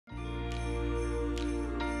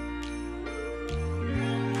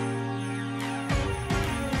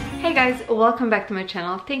Hey guys, welcome back to my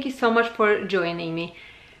channel. Thank you so much for joining me.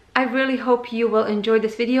 I really hope you will enjoy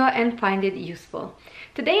this video and find it useful.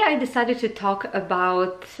 Today I decided to talk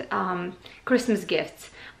about Christmas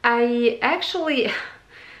gifts. I actually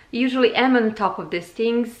usually am on top of these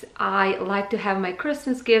things. I like to have my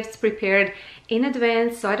Christmas gifts prepared in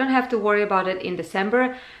advance so I don't have to worry about it in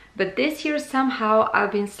December. But this year somehow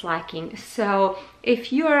I've been slacking. So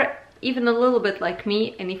if you are even a little bit like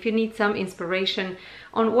me, and if you need some inspiration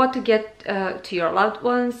on what to get to your loved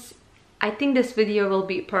ones, I think this video will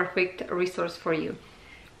be a perfect resource for you.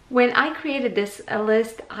 When I created this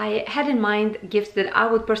list, I had in mind gifts that I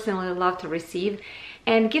would personally love to receive,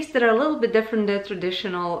 and gifts that are a little bit different than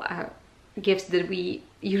traditional gifts that we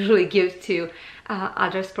usually give to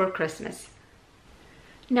others for Christmas.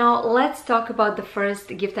 Now let's talk about the first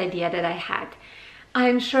gift idea that I had.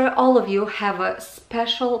 I'm sure all of you have a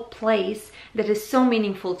special place that is so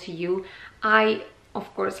meaningful to you. I,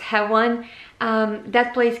 of course, have one.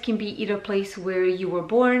 That place can be either a place where you were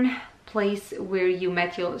born, place where you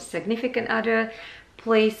met your significant other,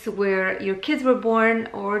 place where your kids were born,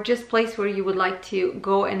 or just place where you would like to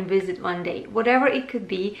go and visit one day. Whatever it could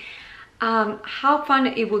be, how fun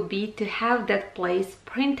it would be to have that place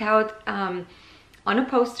print out on a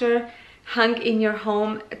poster, hung in your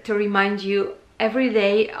home to remind you every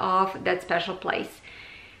day of that special place.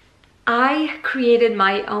 I created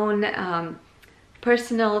my own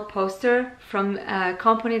personal poster from a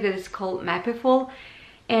company that is called Mapiful,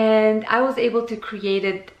 and I was able to create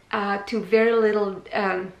it to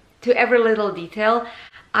every little detail.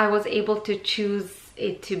 I was able to choose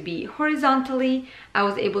it to be horizontally. I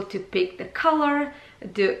was able to pick the color,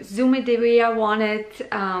 zoom it the way I wanted.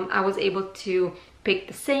 I was able to pick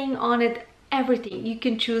the saying on it, everything. You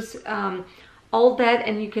can choose all that,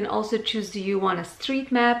 and you can also choose, do you want a street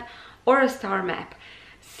map or a star map?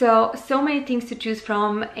 So many things to choose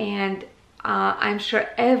from, and I'm sure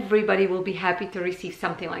everybody will be happy to receive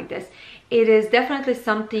something like this. It is definitely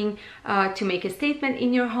something to make a statement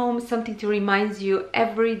in your home, something to remind you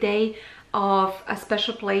every day of a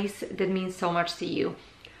special place that means so much to you,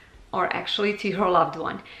 or actually to your loved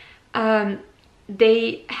one.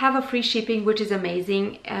 They have a free shipping, which is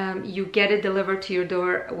amazing. You get it delivered to your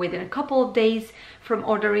door within a couple of days from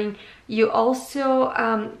ordering. You also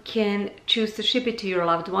can choose to ship it to your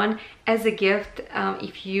loved one as a gift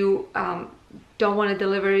if you don't want to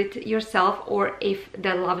deliver it yourself, or if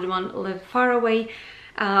that loved one lives far away.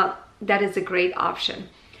 That is a great option.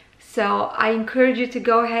 So I encourage you to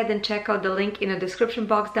go ahead and check out the link in the description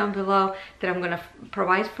box down below that I'm going to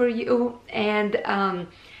provide for you, and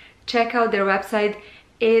check out their website.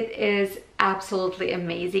 It is absolutely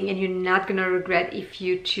amazing, and you're not gonna regret if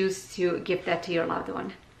you choose to give that to your loved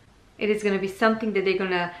one. It is gonna be something that they're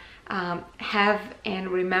gonna have and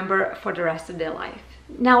remember for the rest of their life.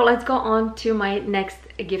 Now let's go on to my next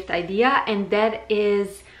gift idea, and that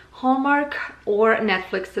is Hallmark or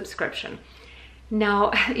Netflix subscription.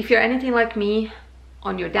 Now, if you're anything like me,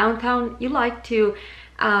 on your downtime, you like to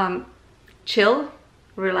chill,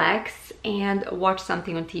 relax, and watch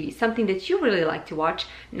something on TV, something that you really like to watch,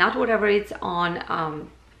 not whatever it's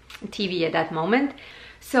on TV at that moment.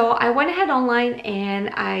 So I went ahead online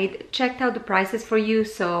and I checked out the prices for you,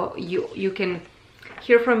 so you can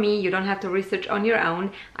hear from me. You don't have to research on your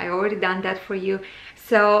own. I already done that for you.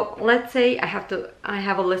 So let's say I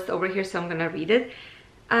have a list over here, so I'm gonna read it.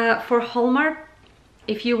 For Hallmark,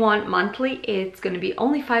 if you want monthly, it's gonna be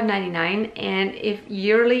only $5.99, and if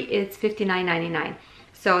yearly, it's $59.99.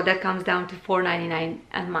 So that comes down to $4.99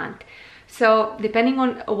 a month. So depending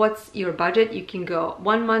on what's your budget, you can go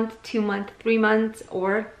 1 month, 2 months, 3 months,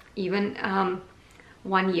 or even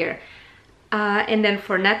 1 year. And then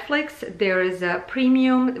for Netflix, there is a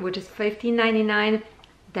premium, which is $15.99.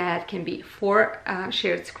 That can be 4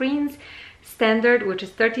 shared screens. Standard, which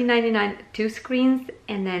is $13.99, 2 screens.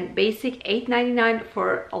 And then basic, $8.99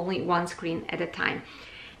 for only 1 screen at a time.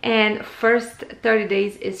 And first 30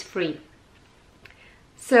 days is free.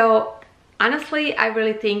 So honestly, I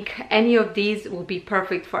really think any of these will be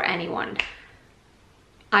perfect for anyone.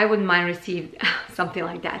 I wouldn't mind receiving something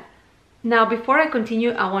like that. Now, before I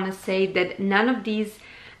continue, I want to say that none of these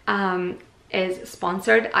is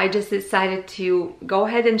sponsored. I just decided to go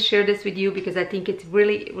ahead and share this with you because I think it's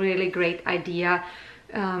really great idea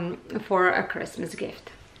for a Christmas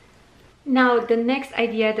gift. Now, the next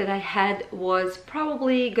idea that I had was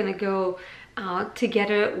probably gonna go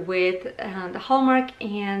together with the Hallmark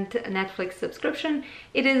and Netflix subscription.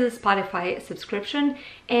 It is a Spotify subscription,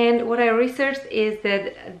 and what I researched is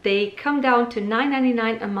that they come down to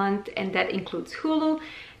 $9.99 a month, and that includes Hulu,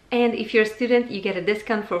 And if you're a student, you get a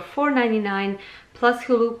discount for $4.99 plus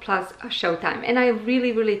Hulu plus Showtime. And I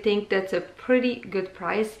really think that's a pretty good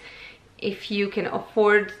price if you can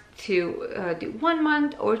afford to do 1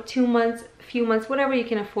 month or 2 months, few months, whatever you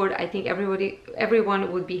can afford. I think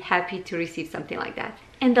everyone would be happy to receive something like that.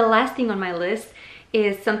 And the last thing on my list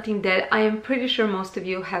is something that I am pretty sure most of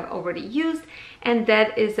you have already used, and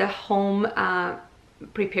that is a home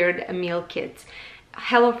prepared meal kit.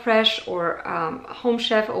 HelloFresh or Home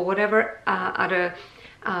Chef or whatever other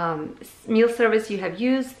meal service you have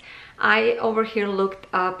used. I over here looked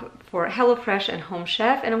up for HelloFresh and Home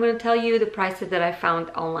Chef, and I'm going to tell you the prices that I found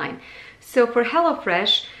online. So for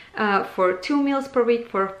HelloFresh, for 2 meals per week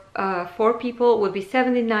for 4 people would be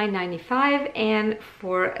 $79.95, and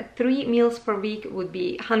for 3 meals per week would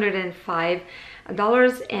be $105,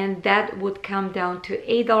 and that would come down to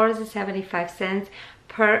 $8.75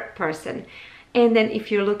 per person. And then if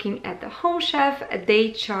you're looking at the Home Chef,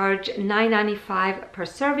 they charge $9.95 per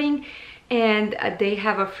serving, and they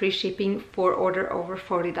have a free shipping for order over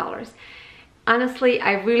 $40. Honestly,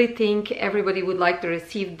 I really think everybody would like to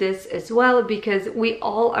receive this as well, because we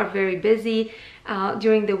all are very busy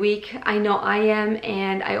during the week. I know I am,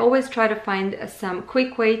 and I always try to find some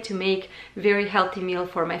quick way to make very healthy meal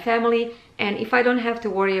for my family. And if I don't have to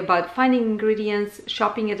worry about finding ingredients,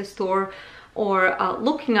 shopping at the store, or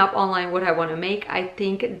looking up online what I want to make, I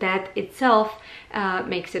think that itself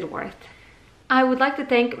makes it worth. I would like to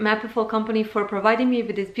thank Mapiful company for providing me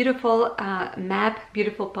with this beautiful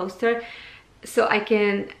beautiful poster, so I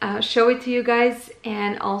can show it to you guys,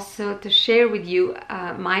 and also to share with you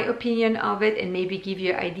my opinion of it, and maybe give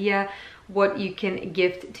you an idea what you can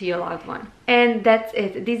gift to your loved one. And that's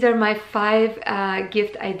it. These are my 5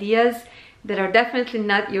 gift ideas that are definitely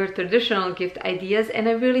not your traditional gift ideas, and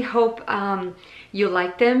I really hope you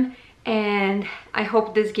like them, and I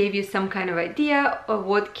hope this gave you some kind of idea of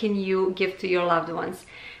what can you give to your loved ones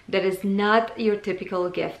that is not your typical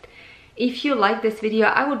gift. If you like this video,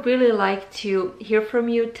 I would really like to hear from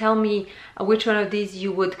you. Tell me which one of these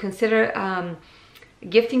you would consider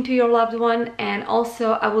gifting to your loved one, and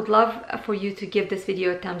also I would love for you to give this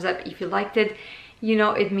video a thumbs up if you liked it. You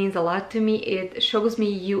know, it means a lot to me. It shows me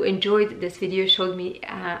you enjoyed this video, showed me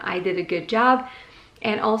I did a good job,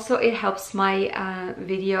 and also it helps my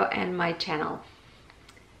video and my channel.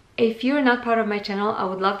 If you're not part of my channel, I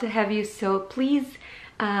would love to have you, so please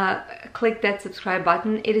click that subscribe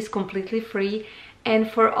button. It is completely free, and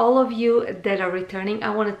for all of you that are returning,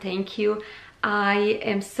 I want to thank you. I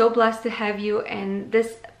am so blessed to have you, and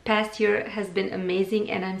this past year has been amazing,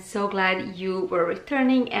 and I'm so glad you were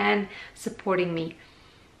returning and supporting me.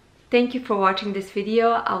 Thank you for watching this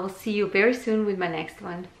video. I will see you very soon with my next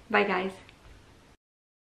one. Bye guys.